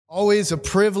Always a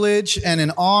privilege and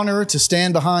an honor to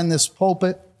stand behind this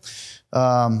pulpit.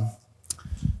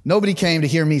 Nobody came to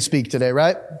hear me speak today,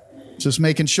 right? Just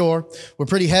making sure. We're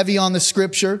pretty heavy on the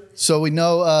scripture, so we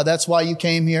know that's why you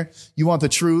came here. You want the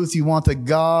truth. You want the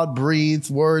God-breathed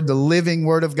word, the living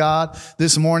word of God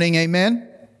this morning. Amen?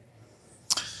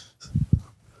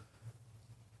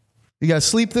 You guys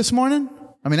sleep this morning?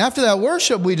 I mean, after that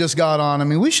worship we just got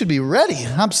on, we should be ready.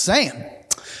 I'm saying.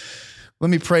 Let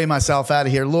me pray myself out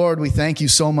of here. Lord, we thank you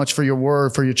so much for your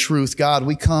word, for your truth. God,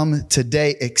 we come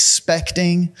today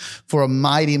expecting for a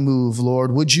mighty move,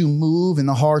 Lord. Would you move in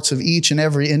the hearts of each and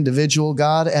every individual,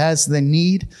 God, as they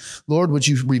need? Lord, would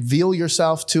you reveal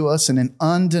yourself to us in an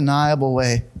undeniable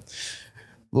way?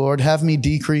 Lord, have me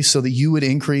decrease so that you would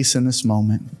increase in this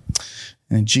moment.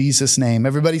 In Jesus' name.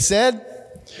 Everybody said?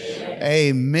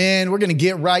 Amen. We're going to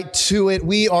get right to it.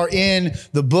 We are in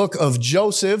the book of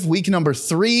Joseph, week number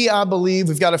 3, I believe.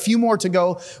 We've got a few more to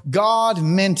go. God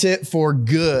meant it for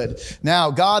good.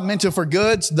 Now, God meant it for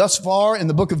good. Thus far in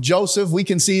the book of Joseph, we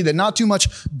can see that not too much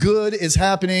good is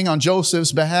happening on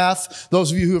Joseph's behalf.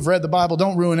 Those of you who have read the Bible,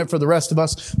 don't ruin it for the rest of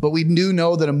us. But we do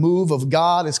know that a move of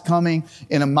God is coming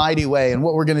in a mighty way. And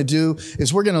what we're going to do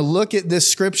is we're going to look at this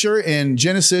scripture in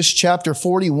Genesis chapter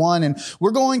 41. And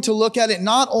we're going to look at it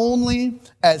not only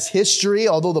as history,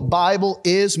 although the Bible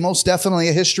is most definitely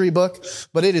a history book,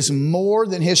 but it is more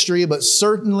than history, but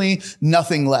certainly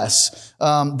nothing less.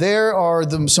 There are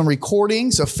some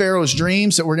recordings of Pharaoh's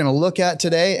dreams that we're going to look at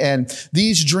today, and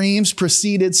these dreams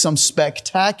preceded some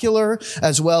spectacular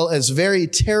as well as very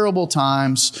terrible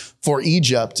times for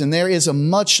Egypt. And there is a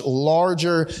much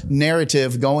larger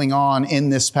narrative going on in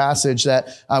this passage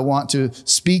that I want to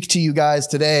speak to you guys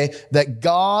today, that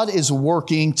God is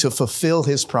working to fulfill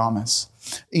his promise.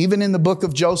 Even in the book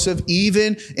of Joseph,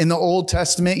 even in the Old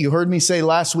Testament, you heard me say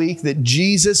last week that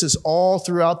Jesus is all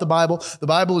throughout the Bible. The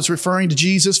Bible is referring to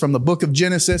Jesus from the book of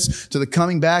Genesis to the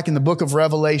coming back in the book of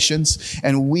Revelations.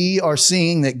 And we are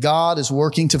seeing that God is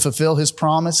working to fulfill his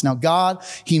promise. Now, God,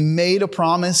 he made a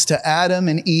promise to Adam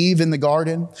and Eve in the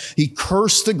garden. He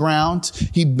cursed the ground.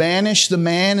 He banished the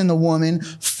man and the woman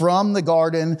from the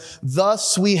garden.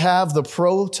 Thus, we have the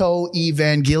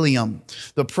proto-evangelium.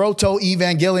 The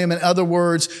proto-evangelium, in other words,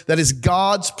 that is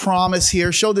God's promise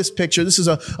here. Show this picture. This is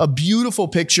a beautiful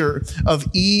picture of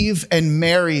Eve and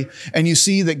Mary. And you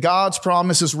see that God's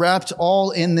promise is wrapped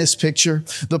all in this picture.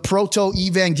 The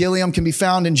proto-evangelium can be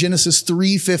found in Genesis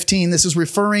 3:15. This is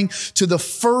referring to the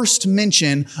first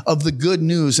mention of the good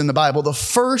news in the Bible, the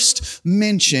first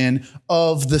mention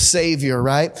of the Savior,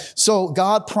 right? So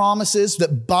God promises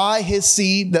that by his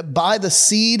seed, that by the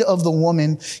seed of the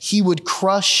woman, he would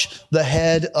crush the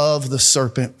head of the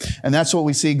serpent. And that's what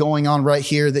we see going on right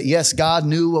here, that yes, God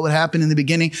knew what would happen in the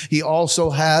beginning. He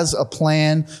also has a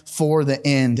plan for the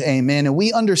end. Amen. And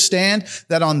we understand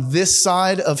that on this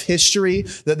side of history,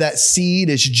 that seed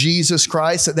is Jesus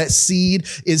Christ, that seed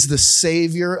is the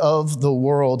Savior of the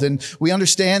world. And we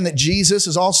understand that Jesus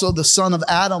is also the son of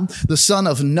Adam, the son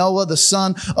of Noah, the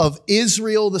son of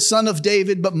Israel, the son of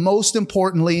David, but most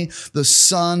importantly, the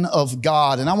son of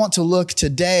God. And I want to look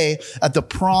today at the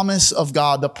promise of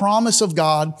God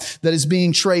that is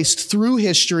being traced through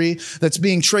history, that's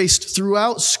being traced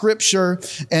throughout Scripture,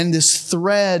 and this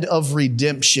thread of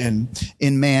redemption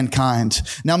in mankind.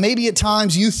 Now, maybe at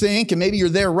times you think, and maybe you're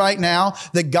there right now,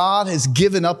 that God has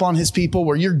given up on his people,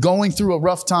 where you're going through a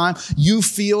rough time. You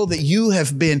feel that you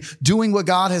have been doing what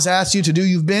God has asked you to do.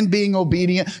 You've been being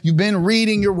obedient. You've been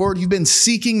reading your word. You've been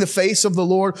seeking the face of the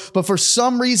Lord. But for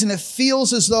some reason, it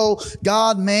feels as though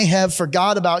God may have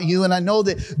forgot about you. And I know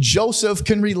that Joseph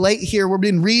can relate here. We've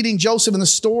been reading Joseph and the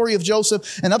story of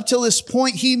Joseph. And up till this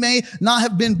point, he may not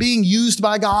have been being used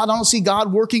by God. I don't see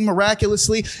God working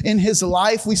miraculously in his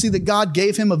life. We see that God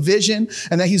gave him a vision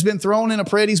and that he's been thrown in a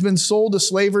pit. He's been sold to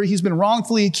slavery. He's been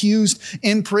wrongfully accused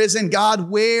in prison. God,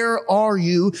 where are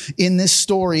you in this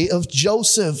story of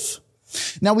Joseph?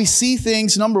 Now we see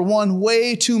things, number one,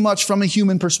 way too much from a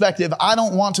human perspective. I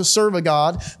don't want to serve a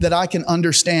God that I can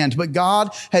understand, but God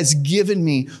has given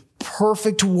me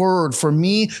perfect word for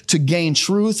me to gain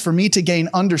truth, for me to gain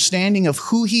understanding of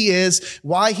who he is,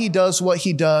 why he does what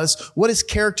he does, what his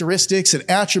characteristics and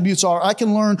attributes are. I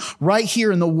can learn right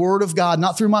here in the word of God,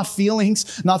 not through my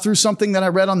feelings, not through something that I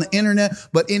read on the internet,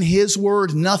 but in his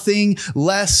word, nothing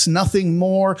less, nothing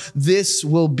more. This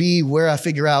will be where I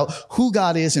figure out who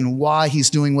God is and why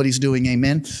he's doing what he's doing.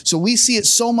 Amen. So we see it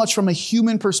so much from a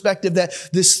human perspective that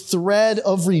this thread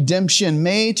of redemption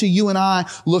may to you and I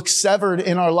look severed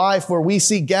in our life, where we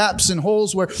see gaps and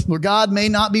holes where God may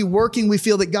not be working. We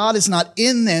feel that God is not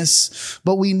in this,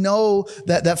 but we know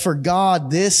that for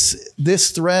God,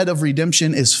 this thread of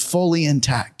redemption is fully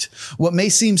intact. what may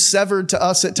seem severed to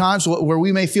us at times, where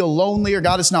we may feel lonely or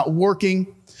God is not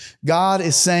working, God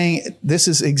is saying, this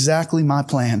is exactly my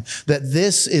plan, that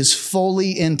this is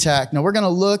fully intact. Now, we're going to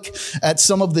look at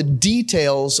some of the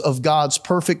details of God's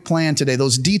perfect plan today,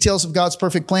 those details of God's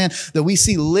perfect plan that we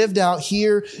see lived out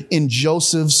here in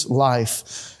Joseph's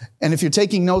life. And if you're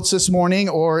taking notes this morning,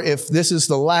 or if this is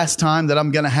the last time that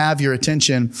I'm going to have your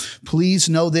attention, please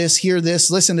know this, hear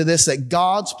this, listen to this, that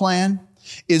God's plan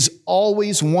is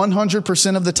always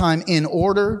 100% of the time in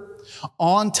order,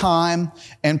 on time,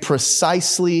 and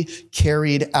precisely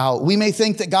carried out. We may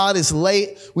think that God is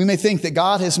late. We may think that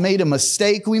God has made a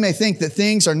mistake. We may think that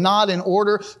things are not in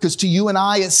order because to you and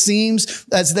I, it seems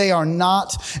as they are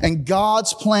not. And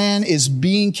God's plan is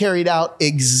being carried out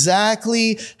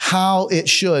exactly how it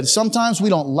should. Sometimes we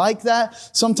don't like that.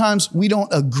 Sometimes we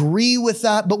don't agree with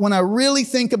that. But when I really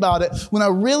think about it, when I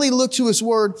really look to His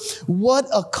Word, what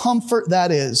a comfort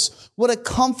that is. What a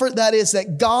comfort that is,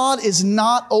 that God is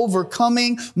not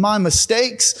overcoming my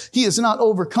mistakes. He is not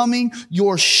overcoming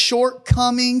your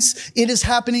shortcomings. It is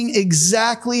happening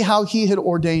exactly how He had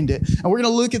ordained it. And we're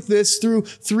going to look at this through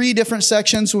 3 different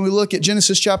sections. When we look at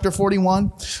Genesis chapter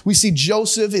 41, we see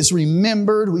Joseph is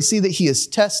remembered. We see that he is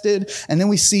tested. And then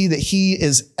we see that he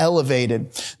is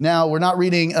elevated. Now, we're not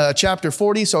reading chapter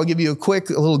 40, so I'll give you a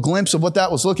little glimpse of what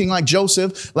that was looking like.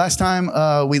 Joseph, last time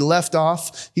we left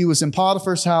off, he was in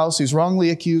Potiphar's house. He's wrongly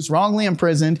accused, wrongly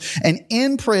imprisoned. And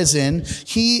in prison,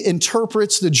 he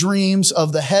interprets the dreams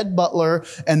of the head butler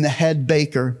and the head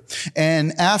baker.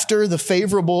 And after the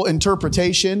favorable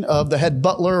interpretation of the head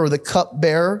butler or the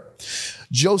cupbearer,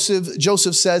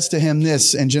 Joseph says to him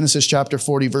this in Genesis chapter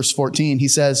 40, verse 14. He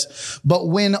says, "But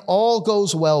when all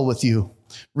goes well with you,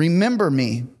 remember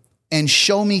me and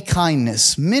show me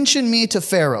kindness. Mention me to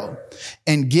Pharaoh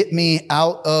and get me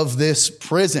out of this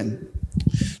prison."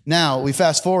 Now, we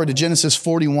fast forward to Genesis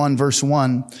 41, verse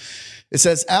 1. It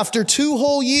says, "After 2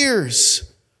 whole years,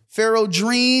 Pharaoh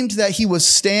dreamed that he was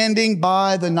standing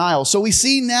by the Nile." So we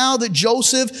see now that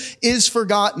Joseph is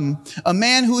forgotten. A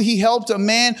man who he helped, a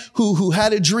man who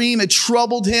had a dream, it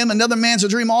troubled him. Another man's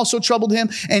dream also troubled him.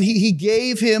 And he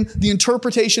gave him the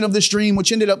interpretation of this dream,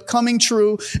 which ended up coming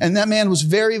true. And that man was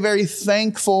very, very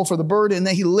thankful for the burden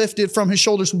that he lifted from his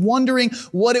shoulders, wondering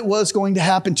what it was going to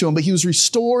happen to him. But he was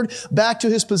restored back to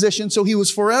his position. So he was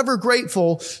forever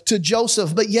grateful to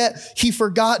Joseph. But yet he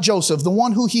forgot Joseph, the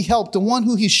one who he helped, the one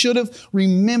who he should have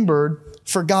remembered,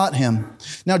 forgot him.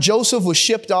 Now, Joseph was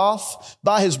shipped off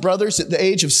by his brothers at the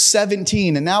age of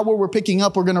 17. And now where we're picking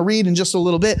up, we're going to read in just a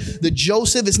little bit that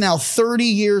Joseph is now 30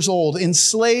 years old,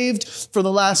 enslaved for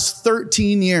the last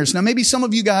 13 years. Now, maybe some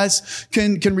of you guys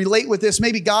can relate with this.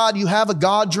 Maybe God, you have a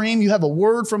God dream. You have a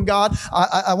word from God.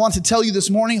 I want to tell you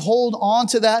this morning, hold on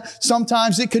to that.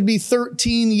 Sometimes it could be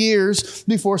 13 years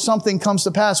before something comes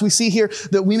to pass. We see here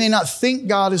that we may not think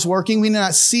God is working. We may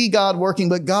not see God working,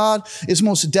 but God is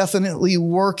most definitely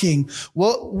working.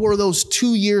 What were those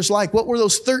 2 years like? What were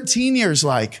those 13 years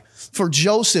like for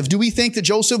Joseph? Do we think that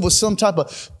Joseph was some type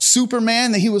of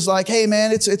Superman, that he was like, "Hey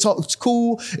man, it's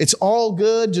cool. It's all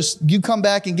good. Just you come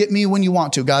back and get me when you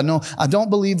want to, God"? No, I don't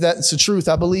believe that's the truth.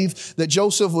 I believe that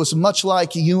Joseph was much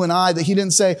like you and I, that he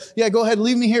didn't say, "Yeah, go ahead,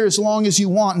 leave me here as long as you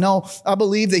want." No, I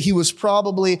believe that he was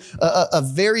probably a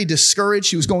very discouraged.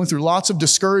 He was going through lots of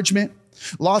discouragement,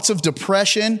 lots of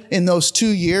depression in those 2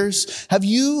 years. Have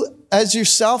you, as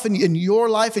yourself and in your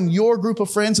life and your group of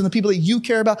friends and the people that you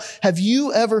care about, have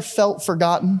you ever felt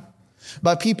forgotten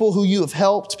by people who you have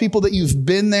helped, people that you've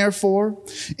been there for,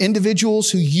 individuals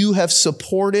who you have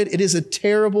supported? It is a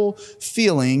terrible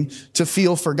feeling to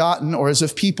feel forgotten, or as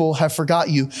if people have forgot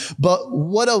you. But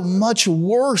what a much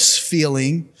worse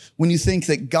feeling when you think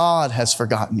that God has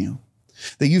forgotten you,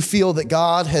 that you feel that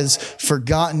God has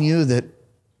forgotten you, that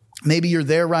maybe you're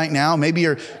there right now. Maybe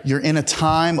you're in a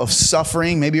time of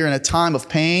suffering. Maybe you're in a time of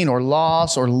pain or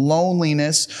loss or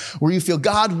loneliness where you feel,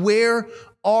 "God, where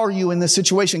are you in this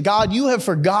situation? God, you have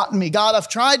forgotten me. God, I've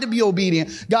tried to be obedient.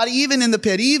 God, even in the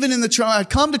pit, even in the trial, I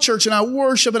come to church and I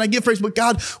worship and I give praise. But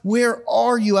God, where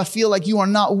are you? I feel like you are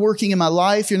not working in my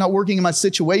life. You're not working in my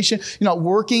situation. You're not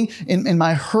working in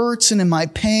my hurts and in my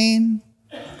pain."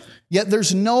 Yet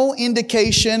there's no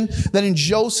indication that in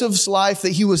Joseph's life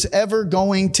that he was ever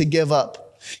going to give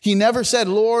up. He never said,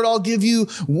 "Lord, I'll give you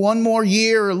 1 more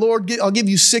year," or "Lord, I'll give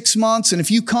you 6 months. And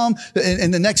if you come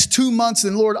in the next 2 months,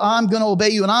 then Lord, I'm going to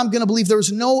obey you and I'm going to believe."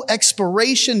 There's no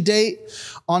expiration date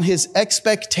on his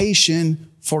expectation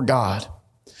for God.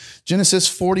 Genesis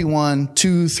 41,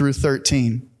 2 through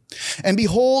 13. And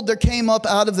behold, there came up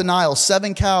out of the Nile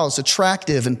 7 cows,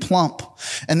 attractive and plump,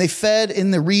 and they fed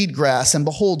in the reed grass. And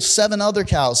behold, 7 other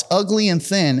cows, ugly and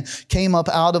thin, came up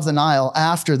out of the Nile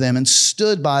after them and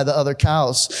stood by the other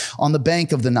cows on the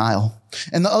bank of the Nile.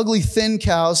 And the ugly thin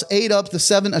cows ate up the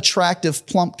 7 attractive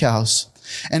plump cows.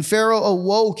 And Pharaoh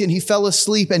awoke and he fell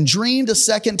asleep and dreamed a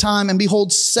second time. And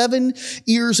behold, 7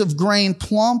 ears of grain,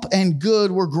 plump and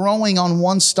good, were growing on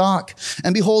one stalk.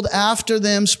 And behold, after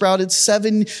them sprouted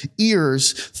 7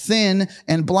 ears, thin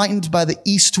and blighted by the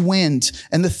east wind.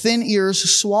 And the thin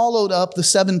ears swallowed up the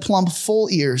 7 plump full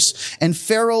ears. And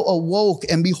Pharaoh awoke,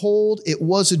 and behold, it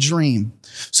was a dream.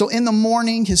 So in the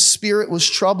morning, his spirit was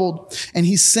troubled, and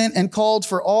he sent and called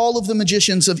for all of the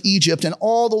magicians of Egypt and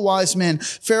all the wise men.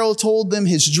 Pharaoh told them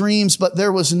his dreams, but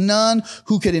there was none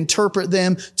who could interpret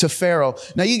them to Pharaoh.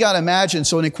 Now you got to imagine,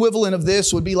 so an equivalent of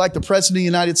this would be like the president of the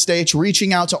United States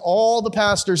reaching out to all the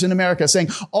pastors in America saying,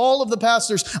 all of the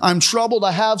pastors, I'm troubled.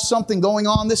 I have something going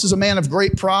on. This is a man of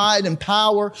great pride and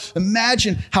power.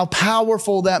 Imagine how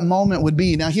powerful that moment would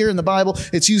be. Now here in the Bible,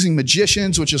 it's using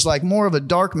magicians, which is like more of a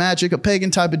dark magic, a pagan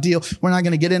type of deal. We're not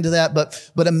going to get into that,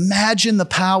 but imagine the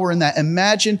power in that.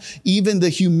 Imagine even the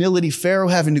humility, Pharaoh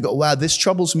having to go, wow, this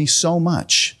troubles me so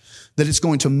much that it's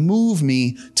going to move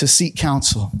me to seek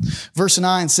counsel. Verse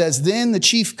 9 says, then the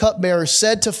chief cupbearer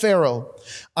said to Pharaoh,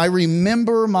 I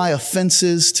remember my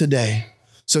offenses today.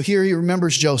 So here he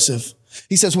remembers Joseph.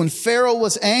 He says, when Pharaoh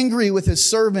was angry with his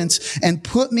servants and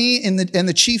put me and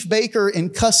the chief baker in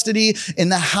custody in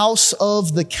the house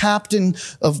of the captain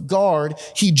of guard,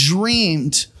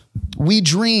 we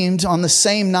dreamed on the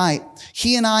same night,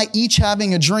 he and I each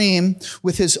having a dream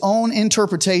with his own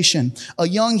interpretation. A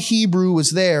young Hebrew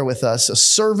was there with us, a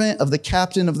servant of the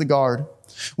captain of the guard.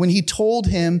 When he told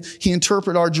him, he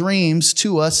interpreted our dreams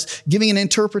to us, giving an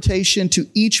interpretation to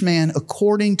each man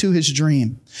according to his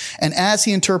dream. And as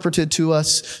he interpreted to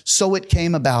us, so it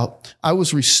came about. I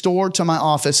was restored to my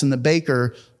office and the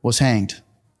baker was hanged.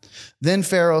 Then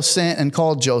Pharaoh sent and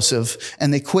called Joseph,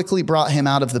 and they quickly brought him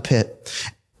out of the pit.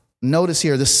 Notice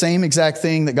here, the same exact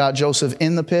thing that got Joseph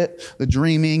in the pit, the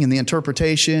dreaming and the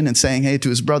interpretation and saying, hey, to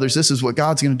his brothers, this is what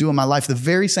God's going to do in my life. The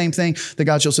very same thing that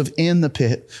got Joseph in the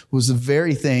pit was the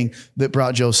very thing that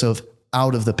brought Joseph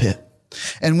out of the pit.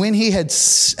 And when he had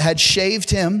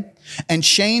shaved him and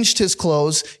changed his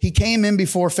clothes, he came in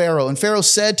before Pharaoh. And Pharaoh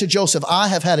said to Joseph, I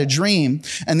have had a dream,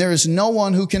 and there is no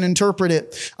one who can interpret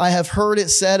it. I have heard it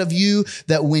said of you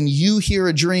that when you hear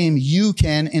a dream, you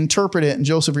can interpret it. And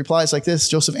Joseph replies like this.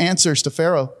 Joseph answers to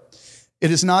Pharaoh,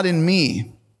 it is not in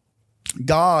me.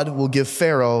 God will give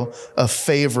Pharaoh a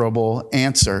favorable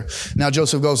answer. Now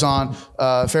Joseph goes on,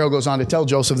 Pharaoh goes on to tell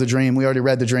Joseph the dream. We already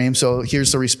read the dream. So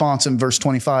here's the response in verse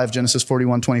 25, Genesis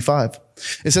 41:25.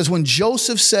 It says, when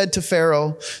Joseph said to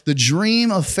Pharaoh, the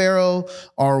dreams of Pharaoh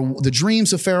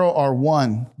are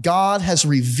one. God has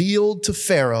revealed to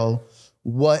Pharaoh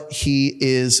what he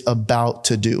is about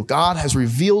to do. God has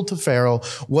revealed to Pharaoh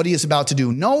what he is about to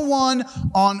do. No one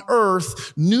on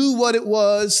earth knew what it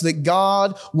was that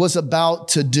God was about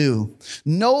to do.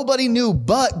 Nobody knew,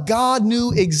 but God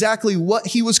knew exactly what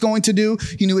he was going to do.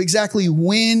 He knew exactly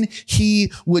when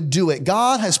he would do it.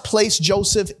 God has placed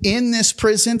Joseph in this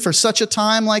prison for such a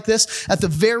time like this, at the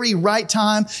very right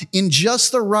time, in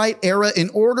just the right era,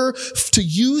 in order to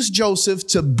use Joseph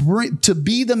to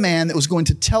be the man that was going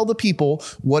to tell the people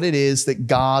what it is that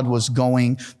God was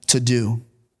going to do.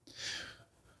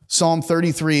 Psalm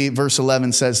 33 verse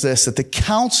 11 says this, that the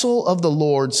counsel of the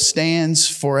Lord stands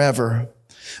forever,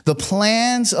 the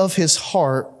plans of his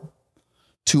heart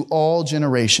to all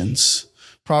generations.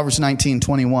 Proverbs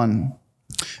 19:21.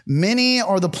 Many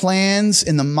are the plans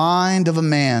in the mind of a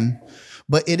man,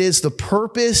 but it is the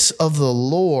purpose of the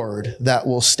Lord that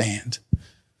will stand.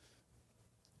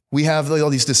 We have all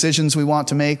these decisions we want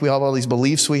to make. We have all these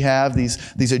beliefs we have, these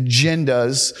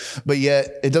agendas, but yet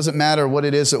it doesn't matter what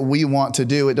it is that we want to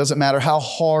do. It doesn't matter how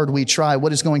hard we try,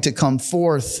 what is going to come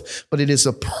forth, but it is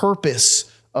the purpose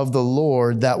of the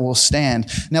Lord that will stand.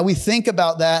 Now we think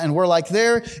about that and we're like,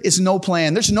 there is no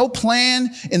plan. There's no plan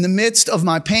in the midst of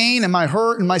my pain and my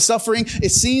hurt and my suffering.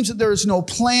 It seems that there is no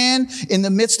plan in the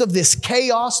midst of this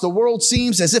chaos. The world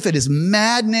seems as if it is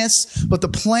madness, but the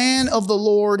plan of the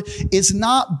Lord is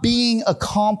not being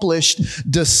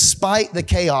accomplished despite the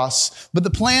chaos, but the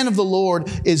plan of the Lord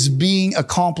is being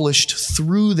accomplished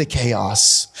through the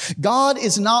chaos. God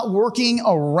is not working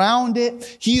around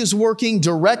it. He is working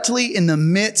directly in the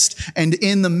midst midst and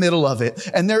in the middle of it.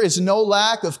 And there is no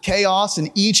lack of chaos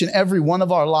in each and every one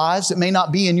of our lives. It may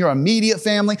not be in your immediate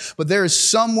family, but there is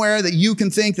somewhere that you can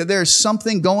think that there is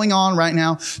something going on right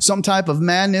now, some type of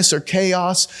madness or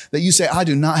chaos that you say, I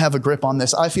do not have a grip on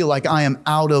this. I feel like I am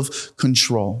out of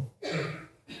control.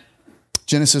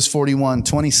 Genesis 41,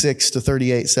 26 to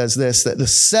 38 says this, that the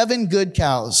 7 good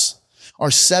cows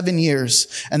are 7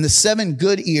 years, and the 7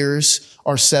 good ears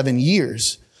are 7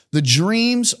 years. The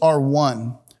dreams are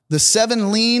 1. The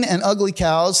 7 lean and ugly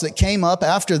cows that came up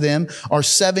after them are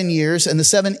 7 years, and the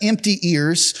 7 empty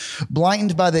ears,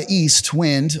 blighted by the east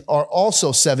wind, are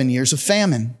also 7 years of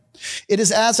famine. It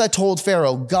is as I told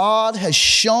Pharaoh, God has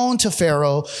shown to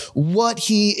Pharaoh what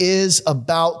he is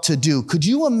about to do. Could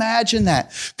you imagine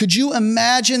that? Could you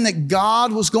imagine that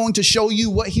God was going to show you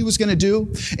what he was going to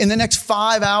do in the next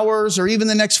 5 hours or even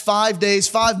the next 5 days,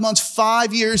 5 months,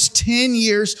 5 years, 10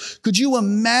 years? Could you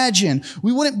imagine?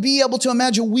 We wouldn't be able to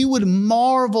imagine. We would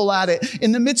marvel at it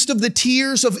in the midst of the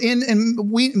tears of me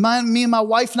and my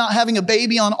wife not having a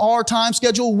baby on our time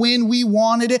schedule when we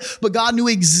wanted it, but God knew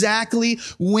exactly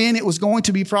when it was going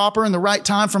to be proper and the right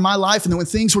time for my life, and then when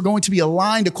things were going to be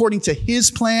aligned according to his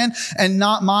plan and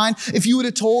not mine. If you would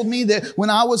have told me that when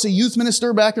I was a youth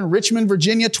minister back in Richmond,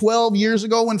 Virginia, 12 years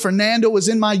ago, when Fernando was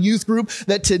in my youth group,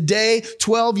 that today,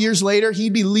 12 years later,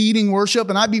 he'd be leading worship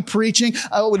and I'd be preaching,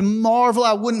 I would marvel.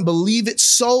 I wouldn't believe it.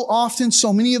 So often,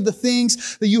 so many of the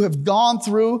things that you have gone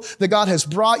through, that God has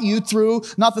brought you through,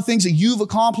 not the things that you've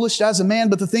accomplished as a man,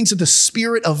 but the things that the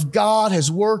Spirit of God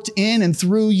has worked in and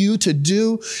through you to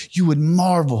do, you would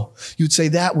marvel. You would say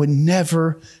that would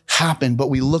never happen. But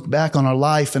we look back on our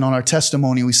life and on our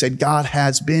testimony and we say, God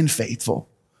has been faithful.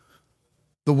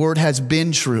 The word has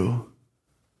been true.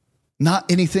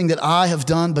 Not anything that I have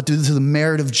done, but due to the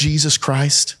merit of Jesus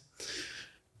Christ.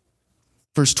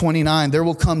 Verse 29, there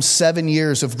will come 7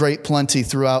 years of great plenty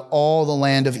throughout all the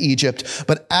land of Egypt.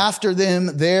 But after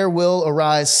them, there will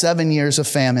arise 7 years of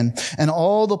famine, and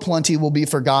all the plenty will be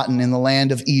forgotten in the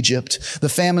land of Egypt. The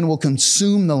famine will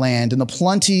consume the land, and the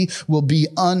plenty will be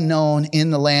unknown in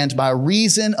the land by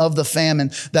reason of the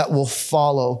famine that will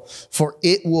follow, for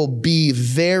it will be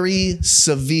very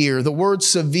severe. The word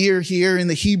severe here in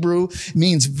the Hebrew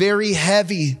means very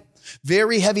heavy.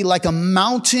 Very heavy, like a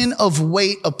mountain of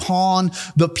weight upon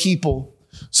the people.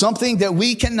 Something that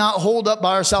we cannot hold up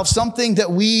by ourselves, something that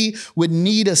we would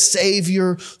need a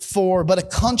savior for. But a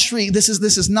country, this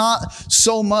is not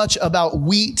so much about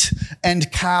wheat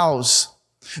and cows.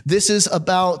 This is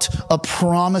about a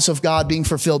promise of God being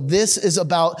fulfilled. This is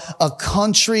about a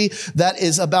country that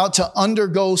is about to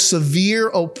undergo severe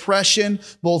oppression,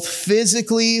 both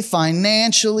physically,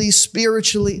 financially,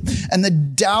 spiritually. And the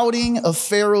doubting of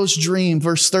Pharaoh's dream,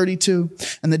 verse 32,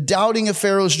 and the doubting of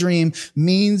Pharaoh's dream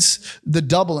means the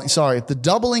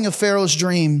doubling of Pharaoh's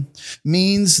dream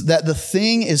means that the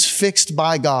thing is fixed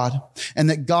by God and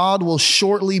that God will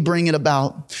shortly bring it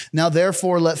about. Now,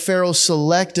 therefore, let Pharaoh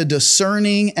select a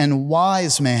discerning and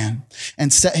wise man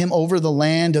and set him over the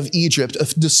land of Egypt. A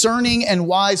discerning and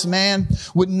wise man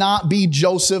would not be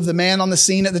Joseph, the man on the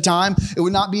scene at the time. It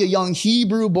would not be a young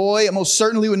Hebrew boy. It most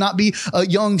certainly would not be a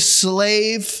young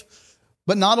slave.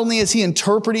 But not only is he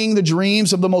interpreting the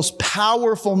dreams of the most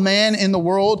powerful man in the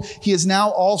world, he is now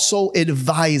also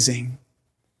advising.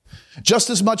 Just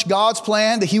as much God's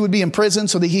plan that he would be in prison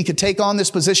so that he could take on this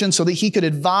position, so that he could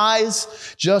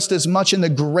advise, just as much in the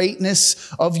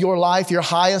greatness of your life, your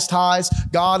highest highs,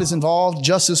 God is involved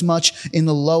just as much in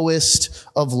the lowest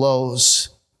of lows.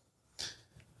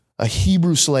 A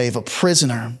Hebrew slave, a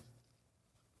prisoner.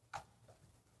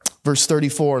 Verse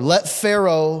 34, let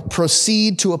Pharaoh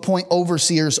proceed to appoint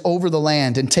overseers over the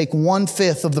land and take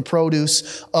 1/5 of the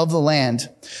produce of the land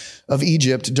of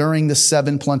Egypt during the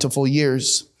 7 plentiful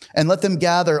years. And let them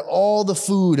gather all the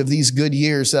food of these good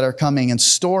years that are coming and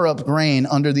store up grain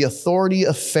under the authority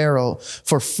of Pharaoh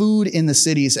for food in the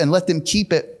cities, and let them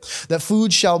keep it, that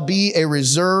food shall be a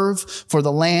reserve for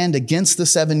the land against the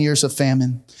 7 years of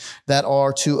famine that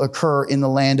are to occur in the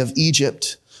land of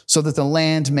Egypt, so that the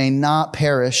land may not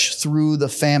perish through the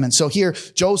famine. So here,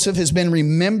 Joseph has been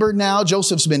remembered now.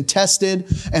 Joseph's been tested,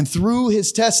 and through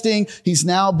his testing, he's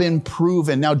now been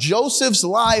proven. Now, Joseph's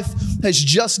life has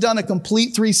just done a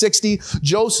complete 360.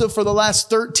 Joseph, for the last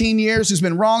 13 years, has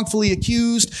been wrongfully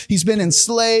accused. He's been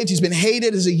enslaved. He's been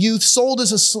hated as a youth, sold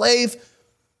as a slave.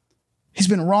 He's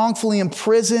been wrongfully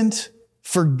imprisoned,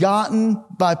 forgotten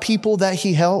by people that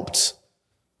he helped.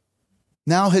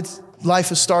 Now his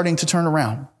life is starting to turn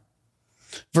around.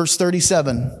 Verse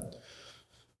 37,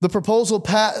 The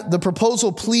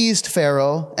proposal pleased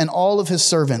Pharaoh and all of his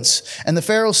servants. And the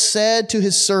Pharaoh said to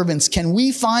his servants, can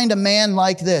we find a man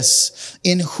like this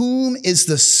in whom is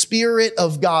the Spirit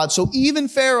of God? So even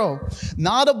Pharaoh,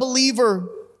 not a believer,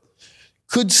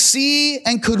 could see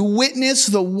and could witness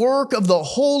the work of the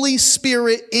Holy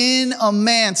Spirit in a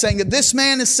man, saying that this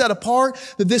man is set apart,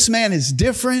 that this man is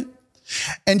different.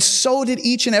 And so did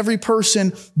each and every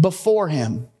person before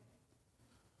him.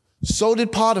 So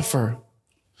did Potiphar.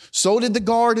 So did the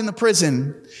guard in the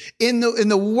prison. In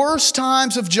the worst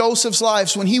times of Joseph's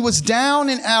life, when he was down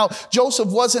and out, Joseph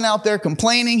wasn't out there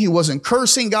complaining. He wasn't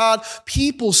cursing God.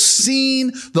 People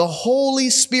seen the Holy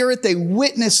Spirit. They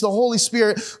witnessed the Holy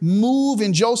Spirit move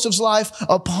in Joseph's life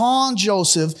upon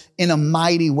Joseph in a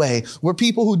mighty way, where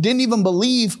people who didn't even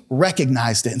believe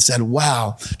recognized it and said,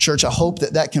 wow, church, I hope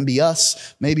that can be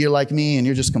us. Maybe you're like me and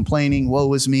you're just complaining,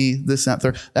 woe is me, this, that,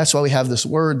 third. That's why we have this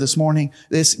word this morning.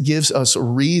 This gives us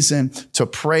reason to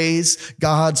praise.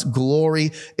 God's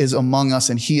glory is among us,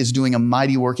 and he is doing a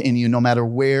mighty work in you no matter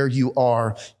where you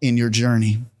are in your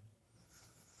journey.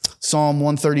 Psalm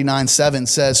 139:7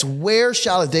 says,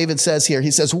 David says here,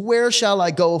 he says, where shall I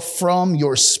go from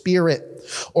your spirit?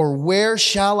 Or where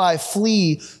shall I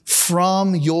flee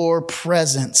from your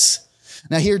presence?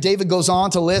 Now here David goes on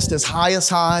to list his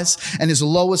highest highs and his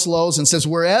lowest lows and says,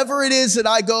 wherever it is that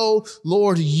I go,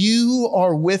 Lord, you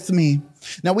are with me.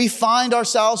 Now we find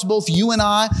ourselves, both you and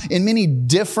I, in many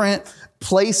different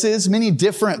places, many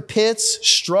different pits,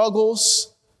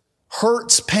 struggles,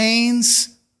 hurts,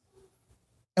 pains.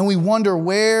 And we wonder,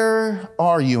 where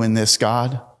are you in this,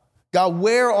 God? God,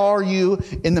 where are you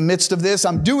in the midst of this?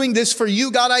 I'm doing this for you.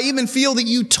 God, I even feel that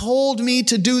you told me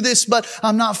to do this, but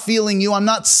I'm not feeling you. I'm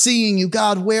not seeing you.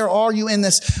 God, where are you in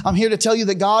this? I'm here to tell you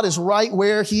that God is right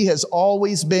where he has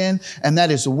always been, and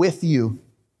that is with you.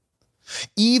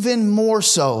 Even more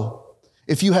so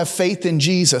if you have faith in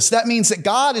Jesus. That means that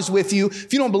God is with you.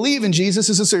 If you don't believe in Jesus,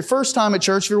 this is your first time at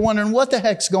church, if you're wondering what the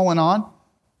heck's going on,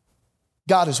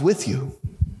 God is with you.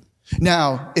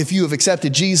 Now, if you have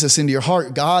accepted Jesus into your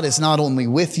heart, God is not only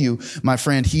with you, my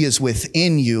friend, he is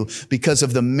within you because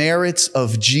of the merits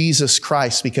of Jesus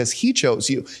Christ, because he chose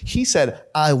you. He said,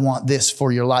 I want this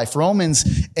for your life. Romans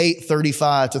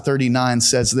 8:35-39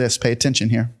 says this. Pay attention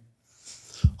here.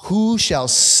 Who shall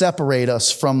separate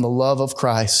us from the love of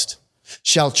Christ?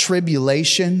 Shall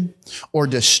tribulation or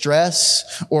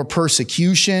distress or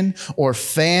persecution or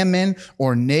famine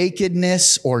or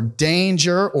nakedness or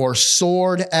danger or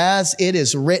sword, as it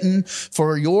is written,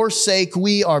 for your sake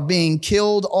we are being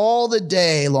killed all the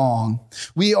day long.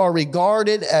 We are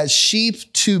regarded as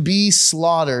sheep to be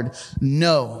slaughtered.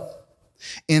 No.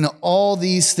 In all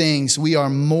these things, we are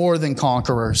more than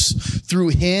conquerors through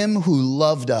him who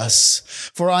loved us.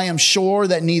 For I am sure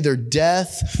that neither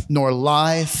death, nor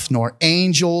life, nor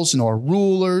angels, nor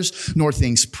rulers, nor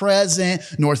things present,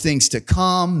 nor things to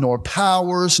come, nor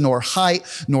powers, nor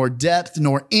height, nor depth,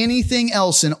 nor anything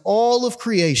else in all of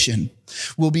creation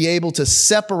will be able to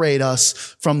separate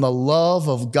us from the love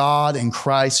of God in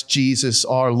Christ Jesus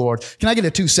our Lord. Can I get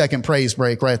a 2-second praise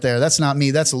break right there? That's not me.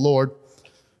 That's the Lord.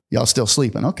 Y'all still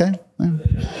sleeping. Okay.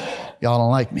 Y'all don't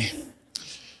like me.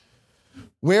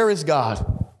 Where is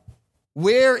God?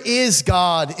 Where is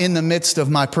God in the midst of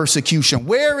my persecution?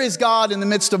 Where is God in the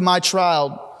midst of my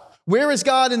trial? Where is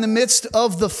God in the midst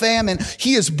of the famine?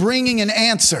 He is bringing an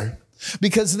answer,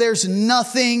 because there's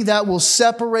nothing that will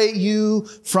separate you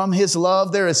from his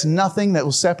love. There is nothing that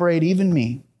will separate even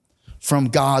me from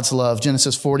God's love.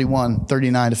 Genesis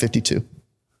 41:39-52.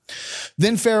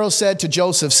 Then Pharaoh said to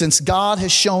Joseph, since God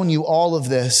has shown you all of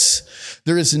this,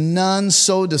 there is none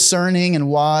so discerning and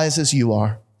wise as you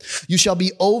are. You shall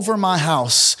be over my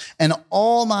house, and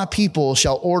all my people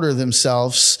shall order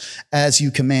themselves as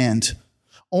you command.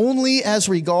 Only as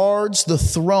regards the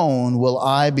throne will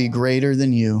I be greater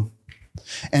than you.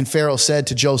 And Pharaoh said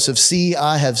to Joseph, see,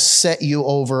 I have set you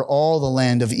over all the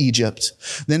land of Egypt.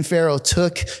 Then Pharaoh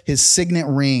took his signet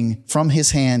ring from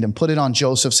his hand and put it on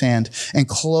Joseph's hand and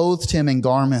clothed him in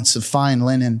garments of fine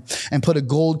linen and put a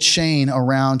gold chain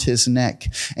around his neck.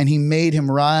 And he made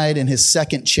him ride in his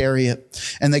second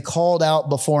chariot. And they called out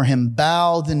before him,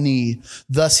 bow the knee.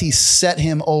 Thus he set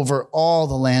him over all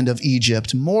the land of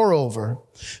Egypt. Moreover,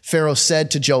 Pharaoh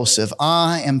said to Joseph,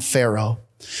 I am Pharaoh,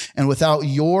 and without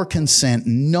your consent,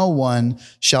 no one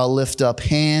shall lift up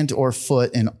hand or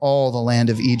foot in all the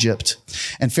land of Egypt.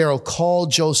 And Pharaoh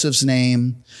called Joseph's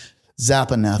name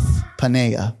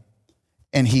Zaphenath-Paneah,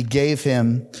 and he gave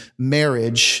him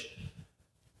marriage.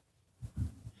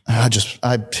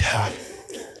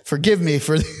 Forgive me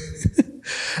for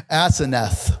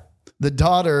Asenath, the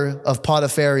daughter of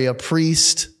Potiphar,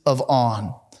 priest of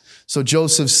On. So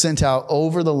Joseph sent out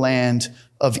over the land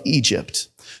of Egypt.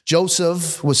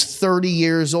 Joseph was 30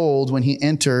 years old when he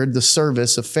entered the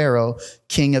service of Pharaoh,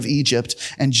 king of Egypt.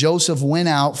 And Joseph went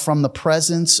out from the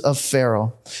presence of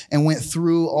Pharaoh and went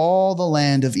through all the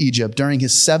land of Egypt. During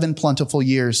his 7 plentiful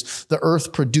years, the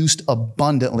earth produced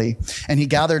abundantly. And he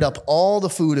gathered up all the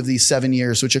food of these 7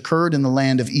 years, which occurred in the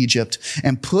land of Egypt,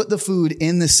 and put the food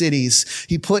in the cities.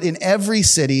 He put in every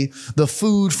city the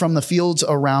food from the fields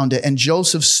around it. And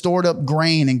Joseph stored up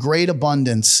grain in great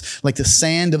abundance, like the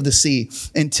sand of the sea,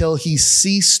 until he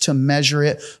ceased to measure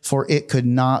it, for it could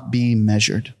not be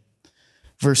measured.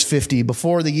 Verse 50,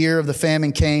 before the year of the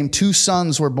famine came, 2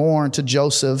 sons were born to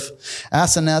Joseph.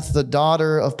 Asenath, the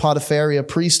daughter of Potiphar,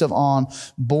 priest of On,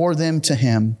 bore them to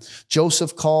him.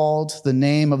 Joseph called the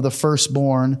name of the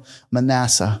firstborn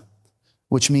Manasseh,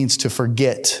 which means to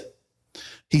forget.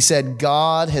 He said,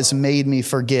 God has made me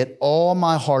forget all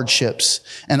my hardships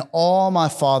and all my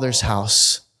father's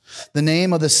house. The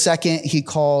name of the second he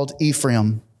called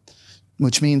Ephraim,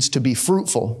 which means to be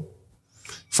fruitful.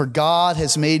 For God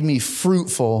has made me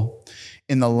fruitful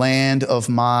in the land of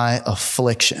my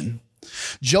affliction.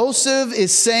 Joseph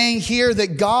is saying here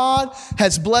that God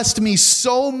has blessed me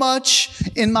so much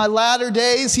in my latter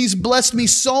days. He's blessed me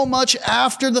so much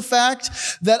after the fact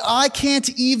that I can't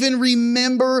even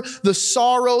remember the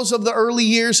sorrows of the early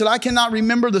years, that I cannot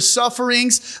remember the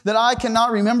sufferings, that I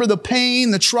cannot remember the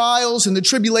pain, the trials, and the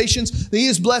tribulations. That He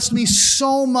has blessed me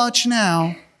so much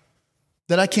now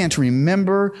that I can't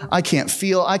remember, I can't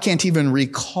feel, I can't even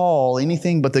recall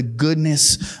anything but the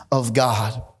goodness of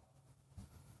God.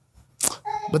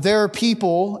 But there are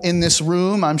people in this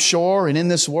room, I'm sure, and in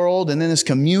this world, and in this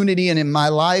community, and in my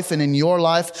life, and in your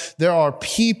life, there are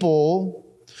people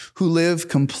who live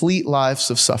complete lives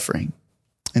of suffering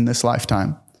in this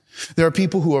lifetime. There are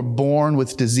people who are born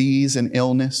with disease and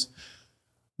illness.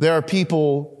 There are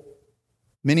people,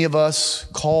 many of us,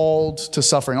 called to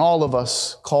suffering, all of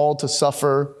us called to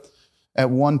suffer at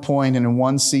one point and in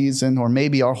one season, or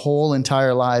maybe our whole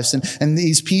entire lives. And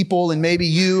these people, and maybe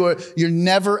you're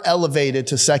never elevated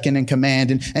to second in command,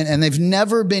 and they've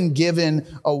never been given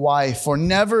a wife or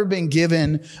never been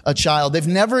given a child. They've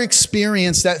never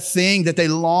experienced that thing that they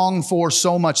long for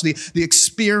so much, the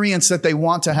experience that they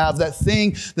want to have, that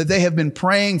thing that they have been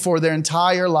praying for their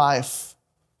entire life.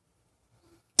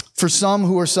 For some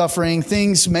who are suffering,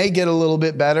 things may get a little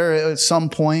bit better at some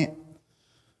point,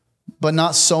 but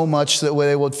not so much that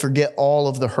they would forget all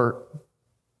of the hurt,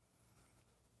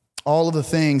 all of the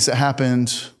things that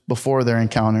happened before their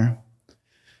encounter.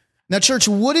 Now, church,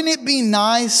 wouldn't it be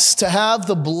nice to have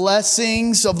the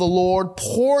blessings of the Lord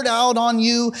poured out on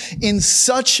you in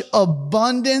such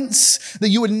abundance that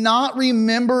you would not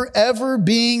remember ever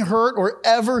being hurt or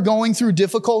ever going through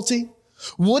difficulty?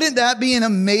 Wouldn't that be an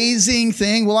amazing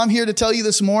thing? Well, I'm here to tell you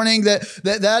this morning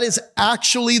that is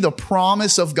actually the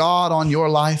promise of God on your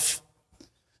life.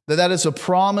 That is a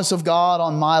promise of God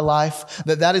on my life.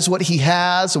 That is what He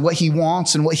has, and what He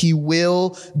wants, and what He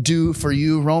will do for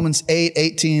you. Romans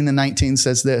 8:18 and 19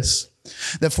 says this,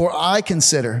 that for I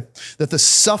consider that the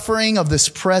suffering of this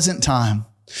present time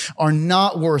are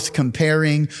not worth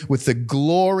comparing with the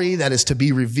glory that is to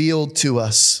be revealed to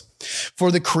us.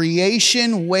 For the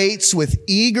creation waits with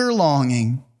eager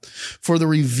longing for the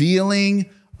revealing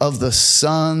of the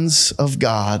sons of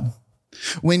God.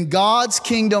 When God's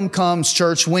kingdom comes,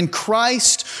 church, when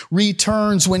Christ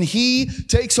returns, when He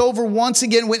takes over once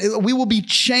again, we will be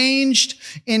changed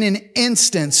in an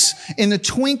instance. In the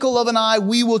twinkle of an eye,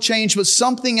 we will change, but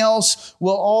something else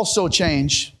will also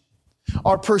change.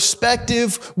 Our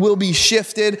perspective will be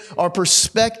shifted. Our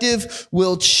perspective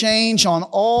will change on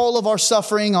all of our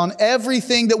suffering, on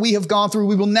everything that we have gone through.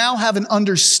 We will now have an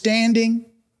understanding.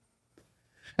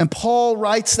 And Paul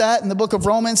writes that in the book of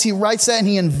Romans. He writes that and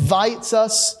he invites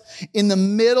us in the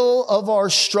middle of our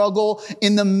struggle,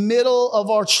 in the middle of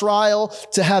our trial,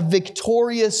 to have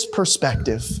victorious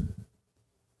perspective.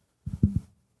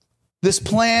 This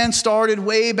plan started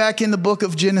way back in the book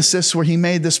of Genesis, where He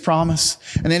made this promise,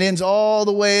 and it ends all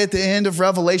the way at the end of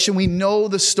Revelation. We know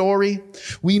the story.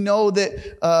 We know that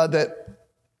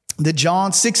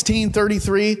John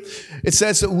 16:33, it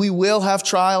says that we will have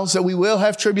trials, that we will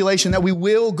have tribulation, that we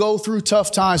will go through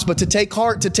tough times, but to take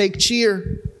heart, to take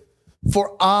cheer.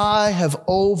 For I have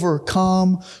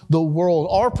overcome the world.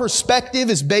 Our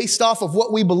perspective is based off of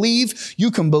what we believe.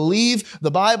 You can believe the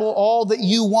Bible all that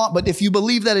you want, but if you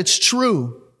believe that it's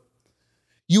true,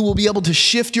 you will be able to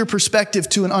shift your perspective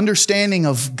to an understanding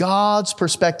of God's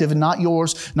perspective and not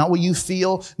yours, not what you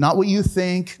feel, not what you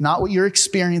think, not what you're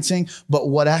experiencing, but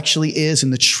what actually is in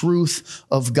the truth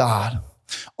of God.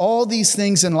 All these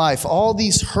things in life, all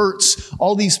these hurts,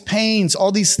 all these pains,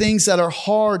 all these things that are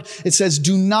hard, it says,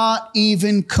 do not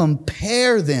even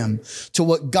compare them to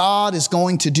what God is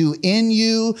going to do in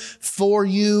you, for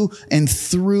you, and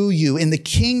through you in the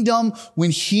kingdom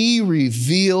when he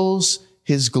reveals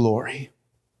his glory.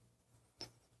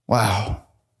 Wow.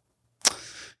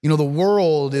 You know, the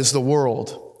world is the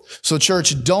world. So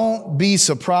church, don't be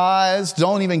surprised.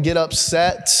 Don't even get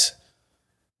upset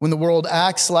when the world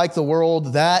acts like the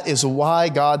world. That is why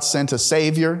God sent a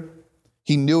Savior.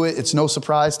 He knew it. It's no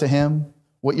surprise to him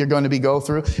what you're going to go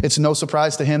through. It's no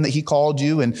surprise to him that he called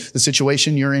you in the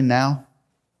situation you're in now.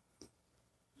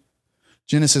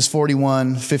 Genesis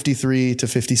 41, 53 to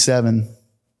 57.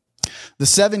 The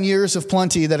 7 years of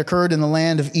plenty that occurred in the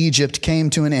land of Egypt came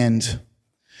to an end.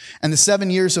 And the 7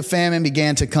 years of famine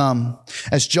began to come.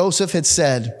 As Joseph had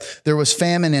said, there was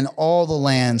famine in all the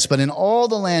lands, but in all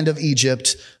the land of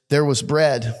Egypt, there was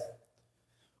bread.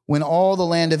 When all the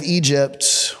land of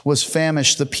Egypt was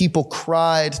famished, the people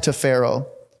cried to Pharaoh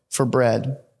for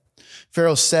bread.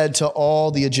 Pharaoh said to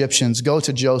all the Egyptians, go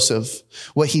to Joseph.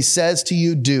 What he says to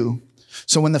you, do.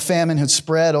 So when the famine had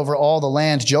spread over all the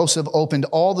land, Joseph opened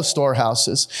all the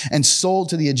storehouses and sold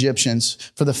to the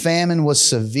Egyptians, for the famine was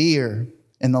severe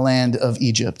in the land of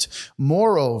Egypt.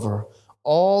 Moreover,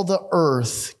 all the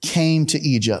earth came to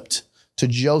Egypt, to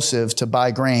Joseph to buy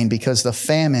grain, because the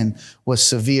famine was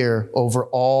severe over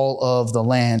all of the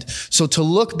land. So to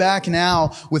look back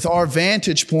now with our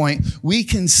vantage point, we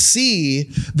can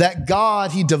see that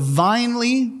God, he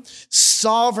divinely,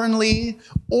 sovereignly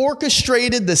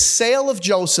orchestrated the sale of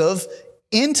Joseph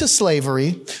into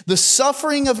slavery, the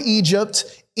suffering of Egypt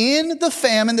in the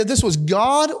famine, that this was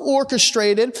God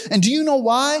orchestrated. And do you know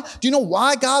why? Do you know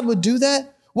why God would do that?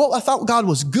 Well, I thought God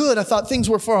was good. I thought things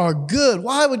were for our good.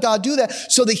 Why would God do that?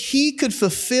 So that he could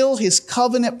fulfill his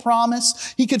covenant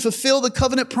promise. He could fulfill the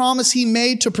covenant promise he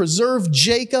made to preserve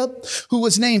Jacob, who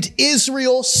was named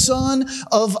Israel, son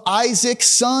of Isaac,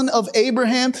 son of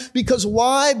Abraham. Because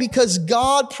why? Because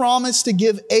God promised to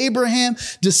give Abraham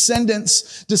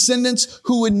descendants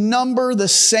who would number the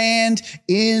sand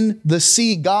in the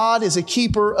sea. God is a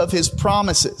keeper of his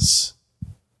promises.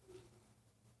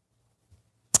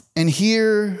 And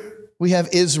here we have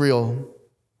Israel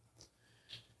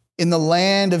in the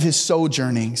land of his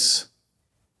sojournings.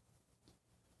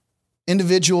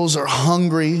 Individuals are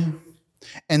hungry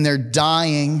and they're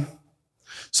dying.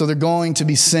 So they're going to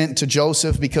be sent to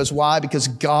Joseph because why? Because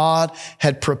God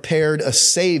had prepared a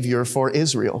Savior for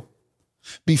Israel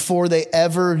before they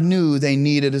ever knew they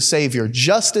needed a Savior.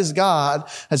 Just as God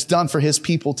has done for his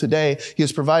people today, he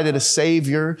has provided a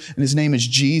Savior, and his name is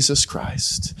Jesus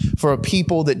Christ, for a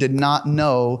people that did not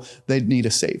know they'd need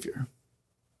a Savior.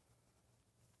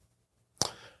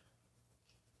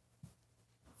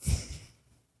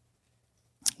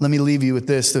 Let me leave you with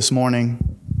this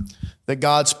morning, that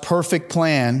God's perfect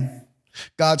plan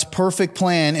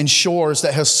ensures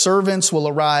that his servants will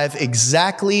arrive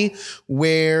exactly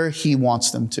where he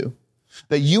wants them to.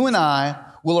 That you and I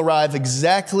will arrive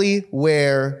exactly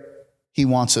where he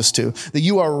wants us to. That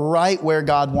you are right where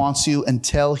God wants you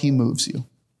until he moves you.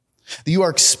 That you are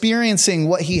experiencing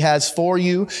what he has for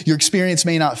you. Your experience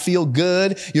may not feel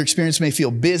good. Your experience may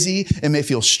feel busy. It may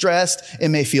feel stressed. It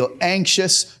may feel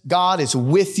anxious. God is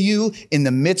with you in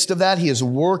the midst of that. He is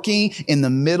working in the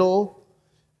middle.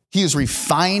 He is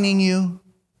refining you.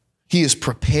 He is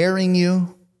preparing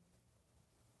you.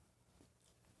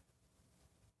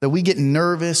 That we get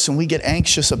nervous and we get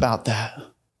anxious about that.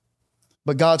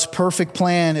 But God's perfect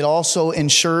plan, it also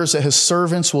ensures that his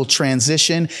servants will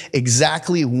transition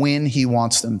exactly when he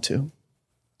wants them to.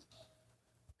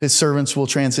 His servants will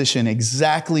transition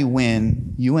exactly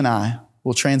when you and I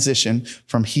will transition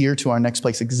from here to our next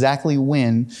place, exactly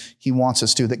when he wants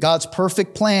us to. That God's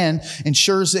perfect plan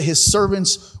ensures that his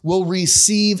servants will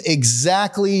receive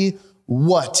exactly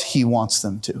what he wants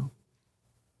them to.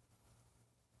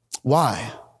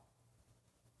 Why?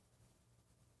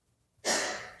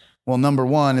 Well, number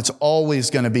one, it's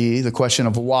always going to be, the question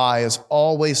of why is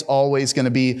always going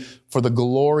to be for the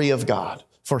glory of God,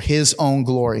 for his own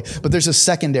glory. But there's a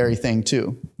secondary thing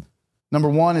too. Number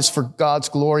one is for God's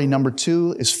glory. Number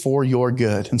two is for your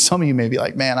good. And some of you may be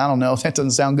like, man, I don't know. That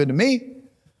doesn't sound good to me.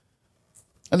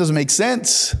 That doesn't make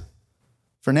sense.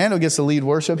 Fernando gets to lead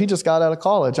worship. He just got out of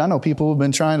college. I know people who've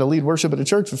been trying to lead worship at a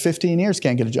church for 15 years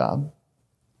can't get a job.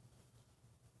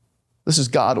 This is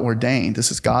God ordained.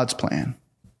 This is God's plan.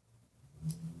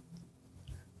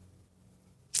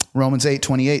 Romans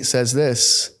 8:28 says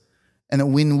this, and that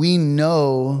when we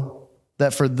know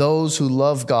that for those who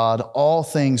love God, all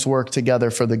things work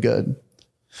together for the good.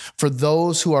 for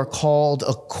those who are called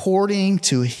according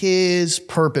to his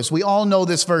purpose. We all know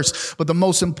this verse, but the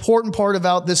most important part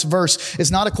about this verse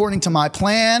is not according to my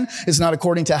plan. It's not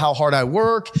according to how hard I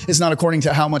work. It's not according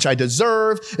to how much I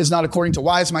deserve. It's not according to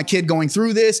why is my kid going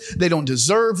through this? They don't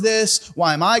deserve this.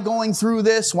 Why am I going through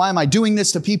this? Why am I doing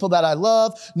this to people that I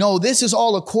love? No, this is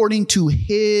all according to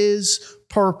his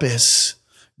purpose.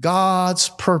 God's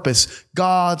purpose,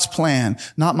 God's plan,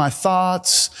 not my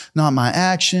thoughts, not my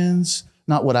actions,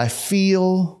 not what I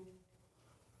feel.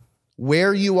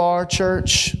 Where you are,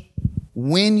 church,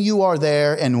 when you are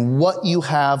there, and what you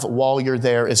have while you're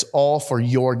there is all for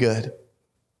your good.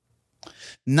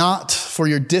 Not for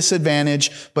your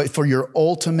disadvantage, but for your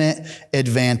ultimate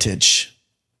advantage.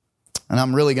 And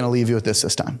I'm really going to leave you with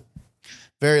this time.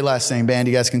 Very last thing, band,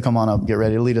 you guys can come on up, get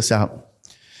ready to lead us out.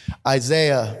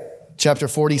 Isaiah chapter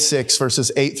 46,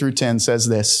 verses 8 through 10 says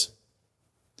this,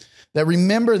 that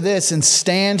remember this and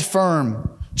stand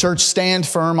firm. Church, stand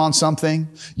firm on something.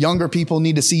 Younger people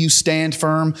need to see you stand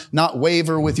firm, not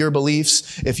waver with your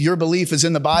beliefs. If your belief is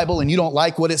in the Bible and you don't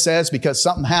like what it says because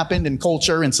something happened in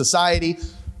culture and society,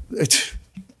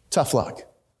 tough luck.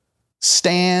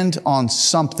 Stand on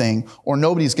something or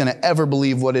nobody's going to ever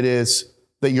believe what it is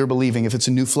that you're believing. If it's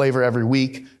a new flavor every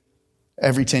week,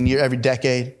 every 10 years, every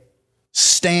decade.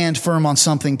 Stand firm on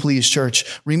something, please,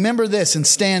 church. Remember this and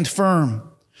stand firm.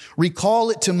 Recall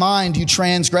it to mind, you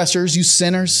transgressors, you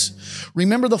sinners.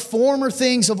 Remember the former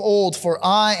things of old, for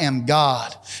I am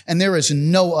God, and there is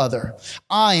no other.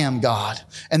 I am God,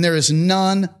 and there is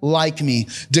none like me,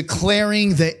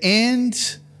 declaring the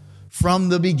end from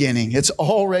the beginning. It's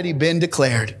already been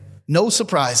declared. No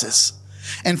surprises.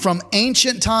 And from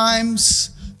ancient times,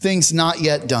 things not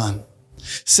yet done.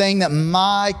 Saying that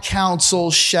my counsel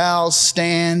shall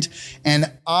stand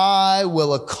and I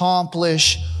will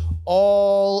accomplish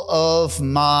all of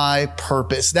my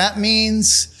purpose. That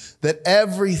means that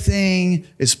everything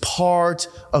is part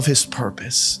of his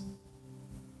purpose.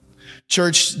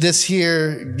 Church, this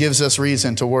here gives us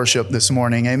reason to worship this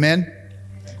morning. Amen?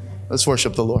 Let's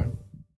worship the Lord.